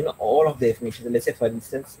down, all of the emissions, let's say for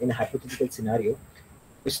instance, in a hypothetical scenario,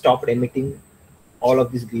 we stopped emitting all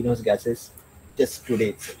of these greenhouse gases just today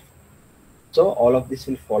itself, so all of this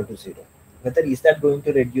will fall to zero. Whether is that going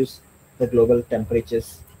to reduce the global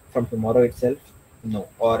temperatures from tomorrow itself? No.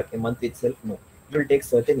 Or a month itself? No. It will take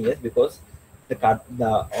certain years, because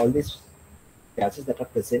the all these gases that are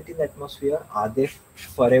present in the atmosphere are there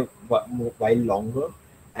for a while longer,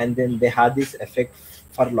 and then they have this effect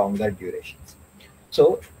for longer durations.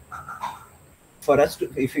 So for us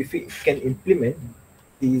to, if we can implement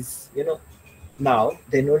these, now,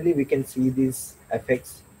 then only we can see these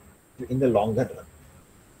effects in the longer run.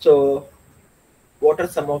 So what are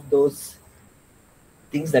some of those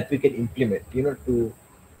things that we can implement, to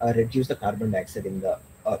reduce the carbon dioxide in the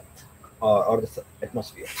earth, or the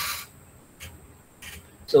atmosphere?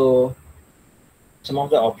 So some of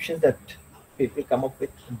the options that people come up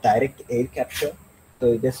with: direct air capture.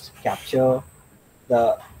 So you just capture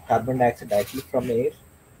the carbon dioxide directly from air,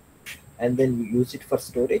 and then you use it for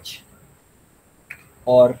storage,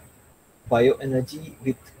 or bioenergy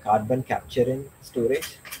with carbon capture and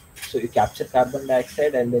storage. So you capture carbon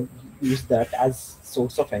dioxide and then use that as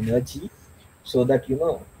source of energy, so that, you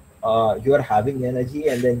are having energy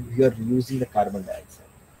and then you are using the carbon dioxide.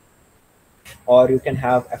 Or you can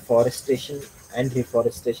have afforestation and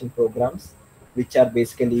reforestation programs, which are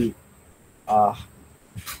basically, uh,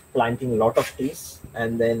 planting a lot of trees,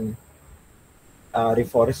 and then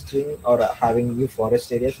reforesting, or having new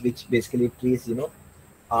forest areas, which basically trees,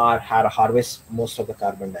 are harvest most of the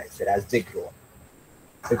carbon dioxide as they grow,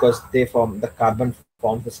 because they form the carbon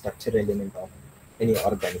forms the structural element of any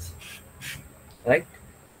organism, right?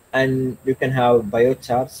 And you can have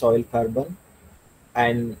biochar, soil carbon,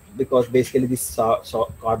 And because basically this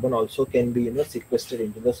carbon also can be sequestered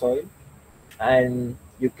into the soil, and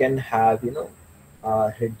you can have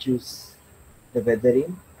reduce the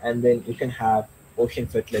weathering, and then you can have ocean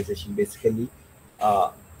fertilization. Basically,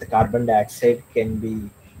 the carbon dioxide can be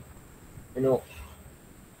you know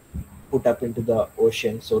put up into the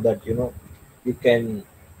ocean so that you can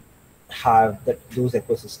have that those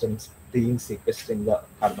ecosystems being sequestering the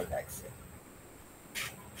carbon dioxide.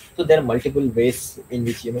 So there are multiple ways in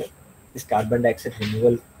which this carbon dioxide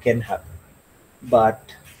removal can happen.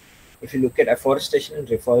 But if you look at afforestation and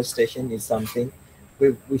reforestation is something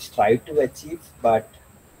we strive to achieve, but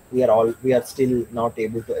we are still not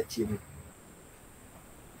able to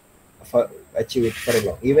for achieve it for a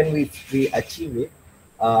long. Even if we achieve it,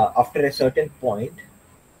 after a certain point,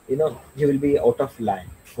 you will be out of land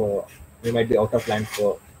for you might be out of land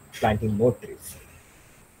for planting more trees.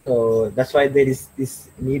 So that's why there is this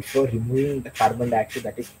need for removing the carbon dioxide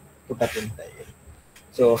that is put up in the air.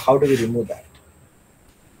 So how do we remove that?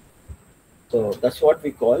 So that's what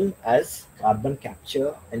we call as carbon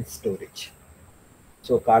capture and storage.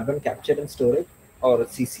 So carbon capture and storage, or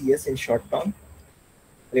CCS in short term,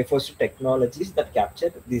 refers to technologies that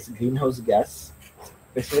capture this greenhouse gas,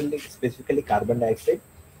 specifically carbon dioxide,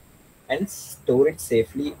 and store it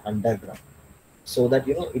safely underground, so that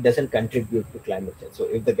it doesn't contribute to climate change. So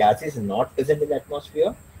if the gas is not present in the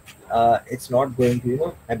atmosphere, it's not going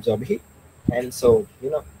to absorb heat, and so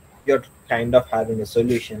you're kind of having a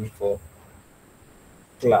solution for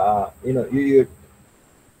you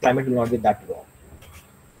climate will not be that warm.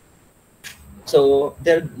 So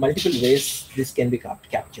there are multiple ways this can be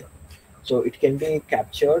captured. So it can be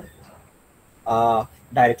captured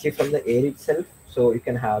directly from the air itself. So you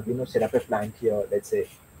can have set up a plant here, let's say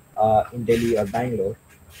in Delhi or Bangalore,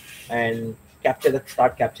 and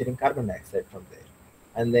start capturing carbon dioxide from there,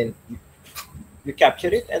 and then you capture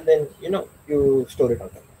it, and then you store it on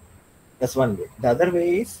the. That's one way. The other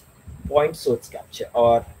way is point source capture,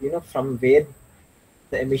 or from where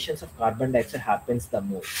the emissions of carbon dioxide happens the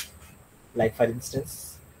most. Like for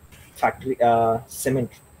instance, factory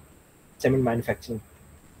cement manufacturing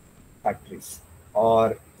factories,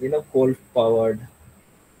 or coal powered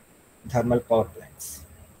thermal power plants,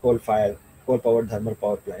 coal fire coal powered thermal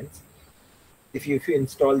power plants. If you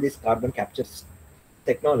install these carbon capture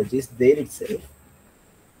technologies there itself,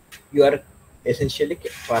 you are essentially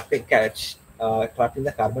trapping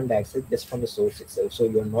the carbon dioxide just from the source itself. So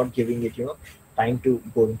you're not giving it time to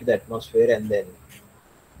go into the atmosphere, and then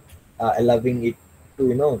allowing it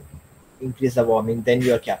to increase the warming, then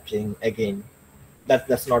you are capturing again.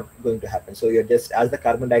 That's not going to happen. So you're just, as the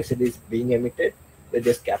carbon dioxide is being emitted, you're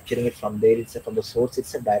just capturing it from there itself, from the source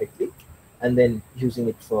itself directly, and then using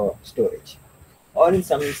it for storage. Or in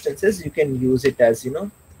some instances you can use it as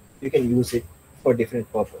you can use it for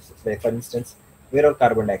different purposes. Like for instance, where all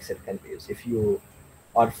carbon dioxide can be used, if you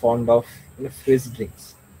are fond of fizz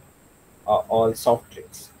drinks, or all soft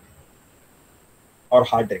drinks or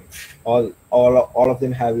hard drinks, all of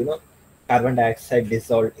them have carbon dioxide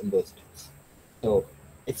dissolved in those drinks. So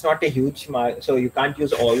it's not a huge so you can't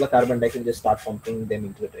use all the carbon dioxide and just start pumping them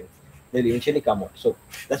into the drinks. They'll eventually come out. So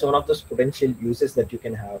that's one of those potential uses that you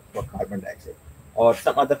can have for carbon dioxide, or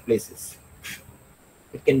some other places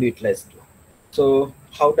it can be utilized too. So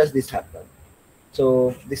how does this happen?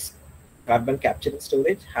 So this carbon capture and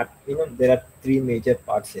storage there are three major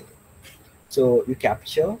parts in it. So you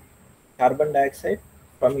capture carbon dioxide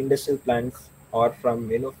from industrial plants, or from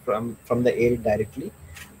from the air directly.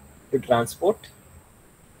 You transport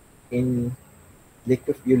in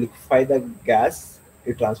you liquefy the gas,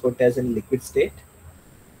 you transport it as in liquid state,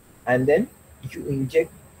 and then you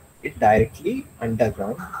inject it directly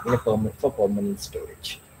underground in a for permanent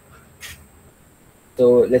storage.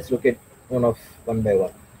 So let's look at one by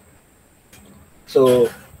one. So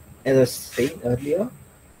as I was saying earlier,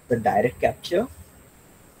 the direct capture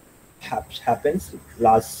happens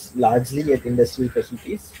largely at industrial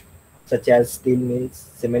facilities such as steel mills,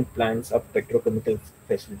 cement plants, or petrochemical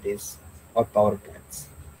facilities, or power plants.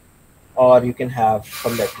 Or you can have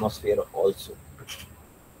from the atmosphere also.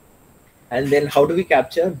 And then how do we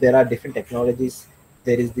capture? There are different technologies.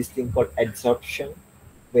 There is this thing called adsorption,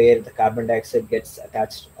 where the carbon dioxide gets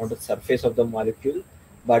attached on the surface of the molecule.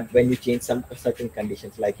 But when you change some certain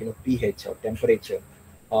conditions, like pH or temperature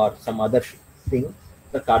or some other thing,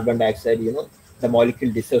 the carbon dioxide, the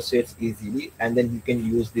molecule dissociates easily, and then you can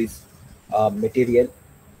use this material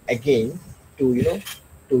again to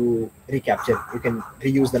to recapture. You can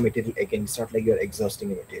reuse the material again. It's not like you're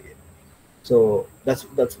exhausting a material. So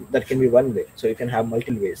that can be one way. So you can have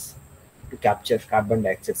multiple ways to capture carbon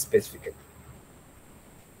dioxide specifically.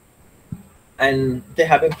 and they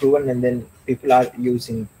have been proven, and then people are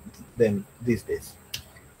using them these days.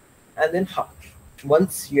 And then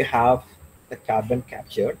once you have the carbon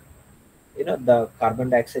captured, the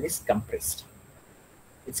carbon dioxide is compressed.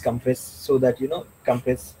 It's compressed so that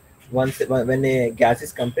compress once when a gas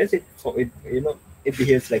is compressed, it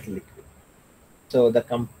behaves like a liquid. So the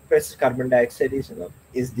compressed carbon dioxide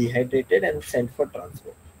is dehydrated and sent for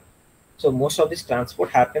transport. So most of this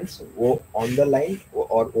transport happens on the line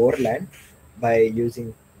or over land by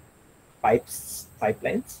using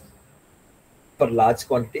pipelines for large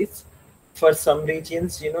quantities. For some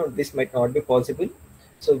regions, this might not be possible.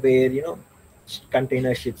 So where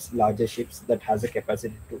container ships, larger ships that has a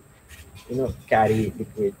capacity to carry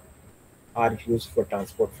liquid are used for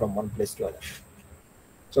transport from one place to another.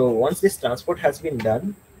 So once this transport has been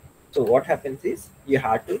done, so what happens is you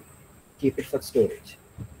have to keep it for storage.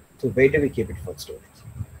 So where do we keep it for storage?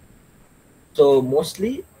 So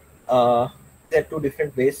mostly, there are two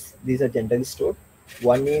different ways these are generally stored.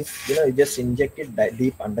 One is you just inject it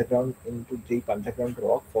deep underground into deep underground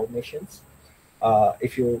rock formations.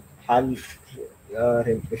 If you have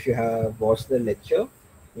if you have watched the lecture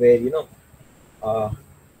where uh,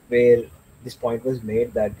 where this point was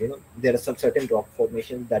made that there are some certain rock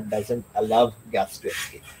formations that doesn't allow gas to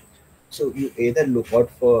escape. So you either look out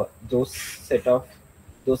for those type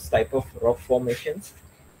of rock formations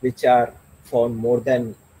which are found more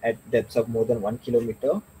than at depths of more than 1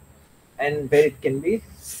 kilometer, and where it can be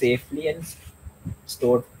safely and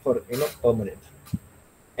stored for permanent.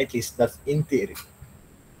 At least that's in theory.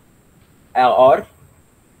 Or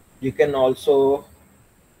you can also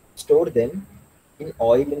store them in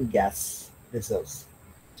oil and gas reserves.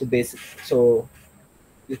 So basic, so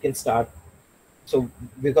you can start. So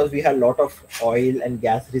because we have a lot of oil and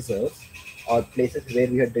gas reserves or places where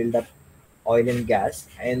we have drilled up oil and gas,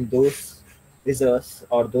 and those reserves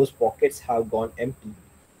or those pockets have gone empty,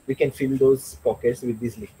 we can fill those pockets with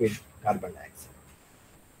this liquid carbon dioxide.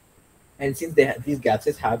 And since these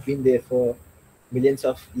gases have been there for millions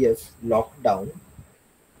of years locked down,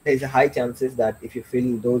 there is a high chances that if you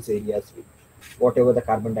fill those areas with whatever the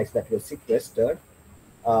carbon dioxide that was sequestered,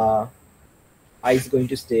 uh, is going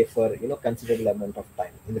to stay for considerable amount of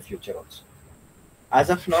time in the future also. As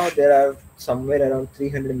of now, there are somewhere around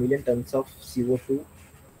 300 million tons of CO2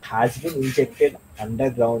 has been injected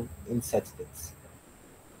underground in such things.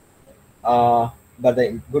 Uh, but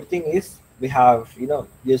the good thing is we have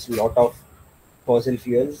used a lot of fossil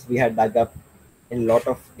fuels. We had dug up in a lot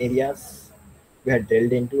of areas. We had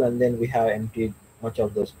drilled into, and then we have emptied much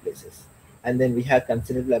of those places. And then we have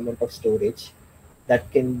considerable amount of storage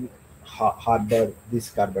that can harbor this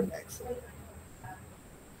carbon dioxide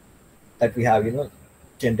that we have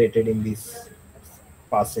generated in this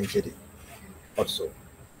past century or so.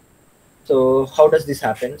 So how does this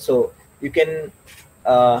happen? So you can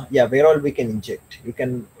yeah, where all we can inject, you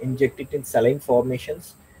can inject it in saline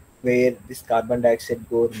formations where this carbon dioxide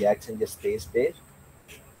go reacts and just stays there,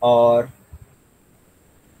 or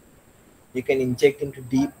you can inject into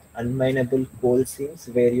deep unminable coal seams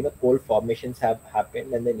where coal formations have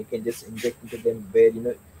happened, and then you can just inject into them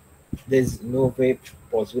where there's no way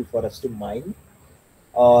possible for us to mine.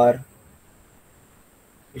 Or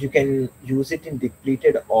you can use it in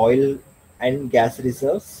depleted oil and gas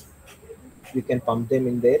reserves. You can pump them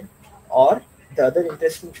in there. Or the other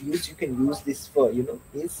interesting use you can use this for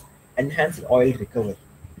is enhanced oil recovery.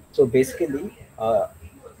 So basically,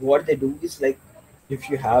 what they do is like, if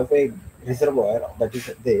you have a reservoir that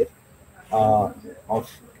is there, uh, of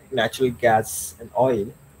natural gas and oil,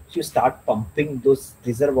 you start pumping those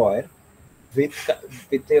reservoir with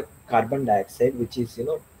with the carbon dioxide, which is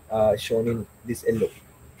shown in this yellow.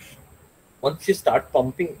 Once you start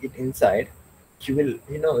pumping it inside, you will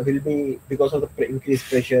will be, because of the increased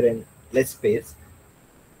pressure and less space,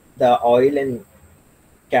 the oil and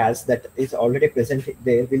gas that is already present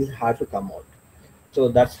there will have to come out. So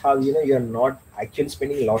that's how you're not actually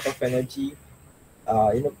spending a lot of energy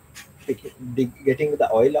uh, you know getting the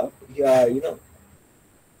oil out. You are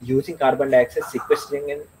using carbon dioxide, sequestering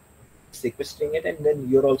it, and then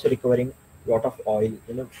you're also recovering a lot of oil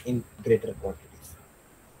in greater quantities.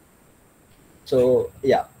 So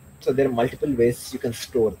yeah, so there are multiple ways you can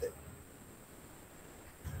store them.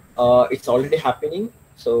 It's already happening.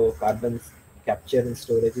 So carbon capture and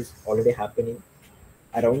storage is already happening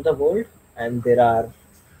around the world, and there are,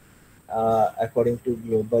 according to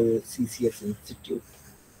Global CCS Institute,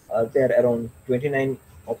 there are around 29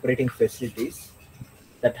 operating facilities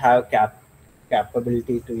that have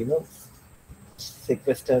capability to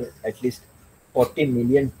sequester at least 40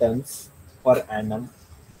 million tons per annum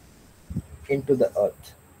into the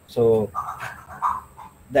earth. So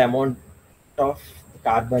the amount of the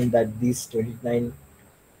carbon that these 29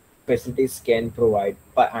 facilities can provide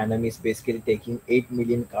per annum is basically taking 8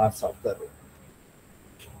 million cars off the road.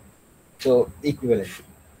 So equivalent.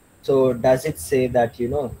 So does it say that,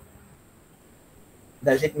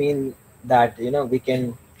 does it mean that, we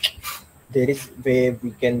can, there is way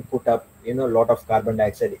we can put up, a lot of carbon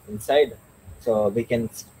dioxide inside, so we can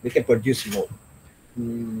produce more?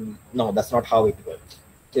 No, that's not how it works.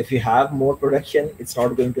 So if you have more production, it's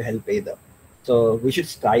not going to help either. So we should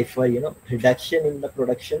strive for, reduction in the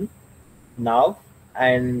production now,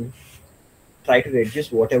 and try to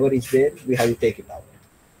reduce whatever is there. We have to take it out.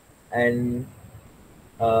 And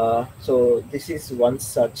so this is one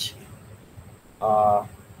such uh,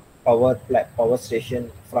 power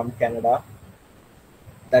station from Canada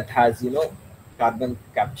that has, carbon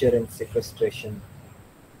capture and sequestration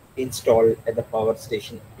installed at the power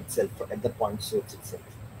station itself, at the point source itself.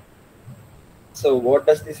 So what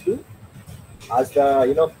does this do? As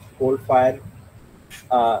the, coal fire,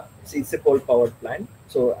 see, it's a coal powered plant.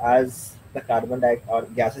 So as the carbon dioxide or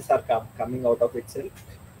gases are coming out of itself,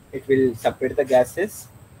 it will separate the gases,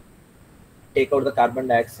 take out the carbon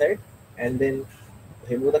dioxide, and then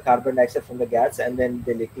remove the carbon dioxide from the gas, and then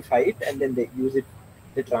they liquefy it, and then they use it,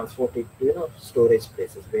 they transport it to, storage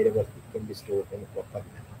places wherever it can be stored in a proper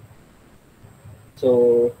manner.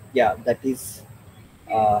 So yeah, that is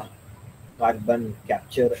uh, carbon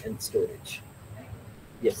capture and storage.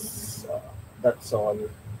 Yes, that's all.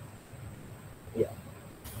 Yeah,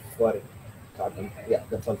 for carbon. Yeah,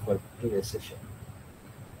 that's all for today's session.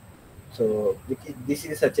 So this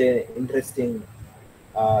is such an interesting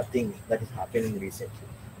thing that is happening recently.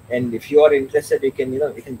 And if you are interested, you can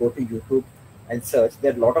go to YouTube and search.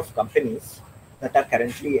 There are a lot of companies that are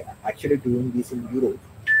currently actually doing this in Europe,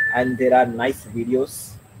 and there are nice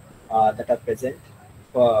videos that are present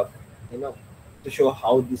for, you know to show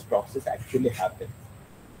how this process actually happens.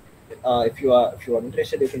 If you are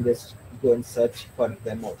interested, you can just go and search for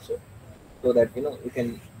them also, so that you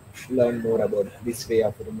can learn more about this way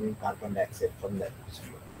of removing carbon dioxide from the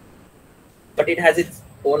atmosphere. But it has its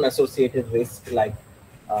own associated risk, like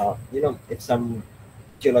if some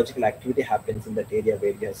geological activity happens in that area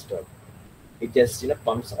where you have stored, it just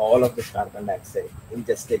pumps all of this carbon dioxide in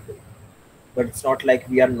just a go. But it's not like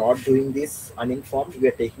we are not doing this uninformed. We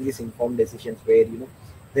are taking these informed decisions where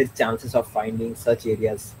there's chances of finding such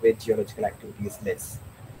areas where geological activity is less.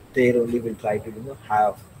 There only will try to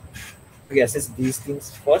have, we assess these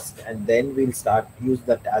things first, and then we'll start use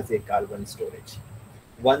that as a carbon storage.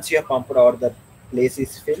 Once you have pumped or the place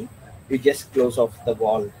is filled, you just close off the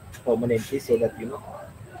wall permanently, so that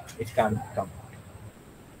it can't come.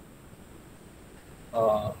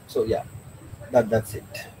 So yeah, that's it.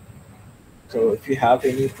 So if you have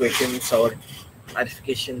any questions or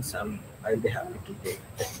clarifications, I'll be happy to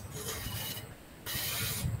take them.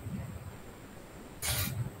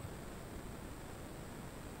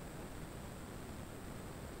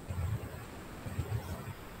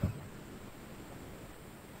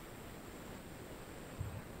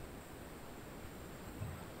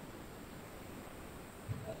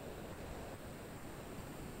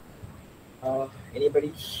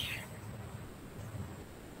 Anybody?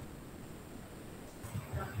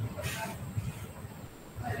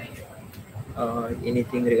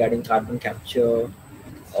 Anything regarding carbon capture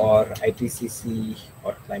or IPCC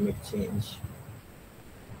or climate change,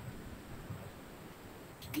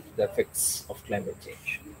 the effects of climate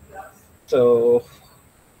change? So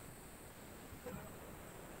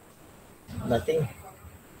nothing.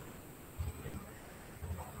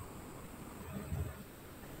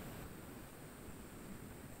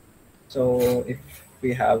 So if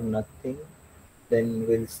we have nothing, then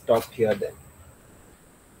we'll stop here then.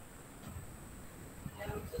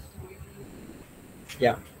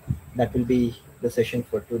 Yeah, that will be the session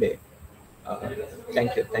for today. Uh,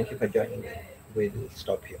 Thank you for joining. We'll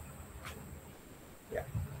stop here. Yeah,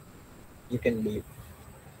 you can leave.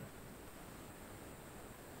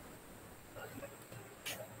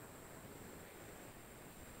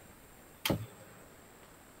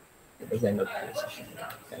 It was the end of the session.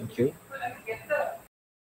 Thank you.